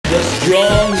a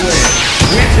strong win.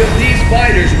 Which of these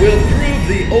fighters will prove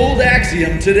the old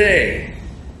axiom today?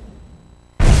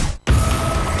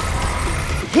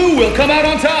 Who will come out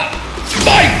on top?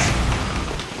 Fight!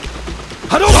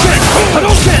 Hadouken!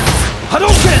 Hadouken!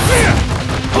 Hadouken!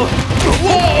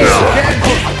 Whoa! Can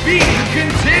this beat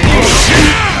continue?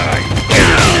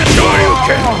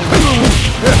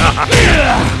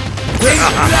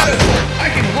 Incredible! I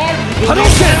can hardly believe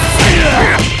Hadouken!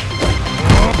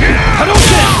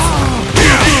 Hadouken!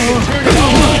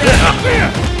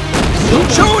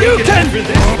 Shoryuken! For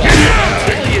this fight, I'll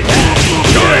tell you that.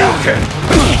 Shoryuken!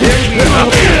 There we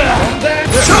go. Comeback.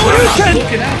 Shoryuken!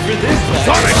 Looking out for this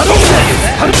fight. Hadouken!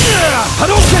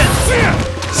 Hadouken!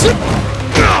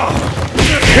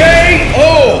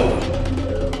 KO!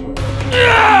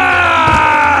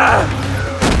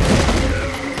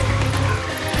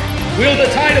 Will the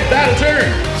tide of battle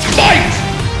turn? Fight!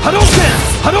 Hadouken!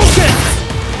 Hadouken!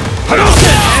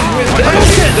 Hadouken! And with that,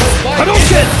 Hadouken! the fight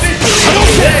Hadouken! is officially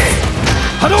Hadouken! away.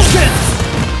 Hadouken!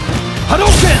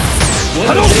 Hadouken! What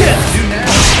do Hadouken! they do now?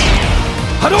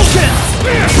 Hadouken!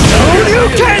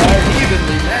 Shoryuken! Are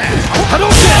evenly matched.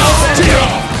 Hadouken!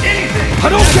 Anything.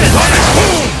 Hadouken!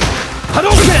 Hadouken!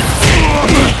 Hadouken!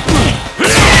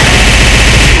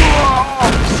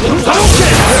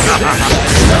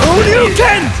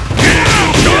 Shoryuken!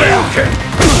 Shoryuken!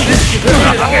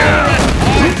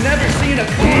 I've never seen a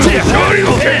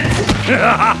Shoryuken!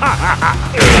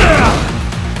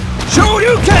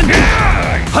 Shoryuken!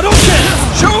 Hadouken!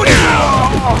 Shoryuken!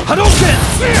 Hadouken!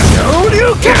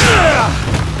 Shoryuken!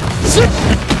 Is it?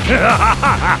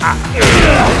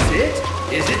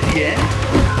 Is it the end?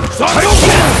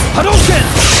 Hadouken! Hadouken!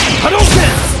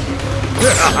 Hadouken!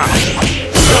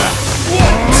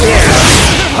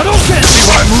 Hadouken!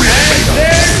 I'm really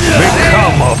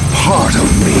become a part of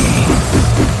me.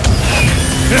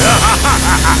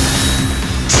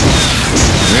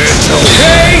 It's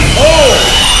okay. Oh!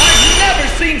 I've never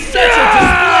seen such a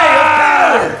display of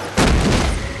power!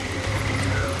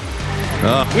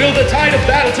 Will the tide of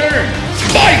battle turn?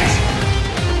 Fight!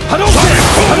 Hadouken!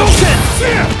 Hadouken!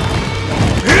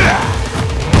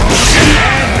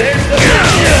 And there's the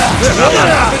finish! What will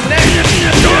happen next?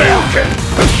 Shoryuken!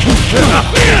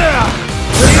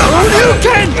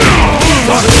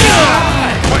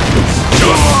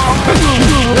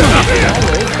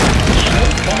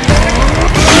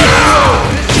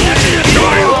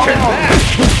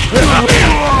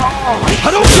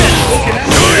 Hadouken!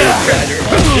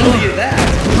 I'll tell you that.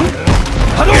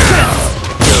 Hadouken!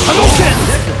 Hadouken!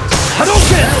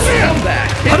 Hadouken! Comeback.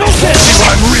 Hadouken!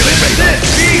 I'm really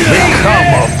become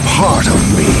a part of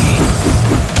me.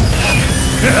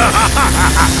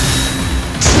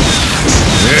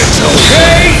 It's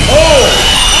okay. Oh!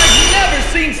 I've never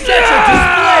seen such a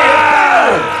display of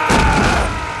power!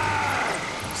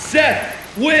 Seth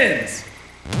wins!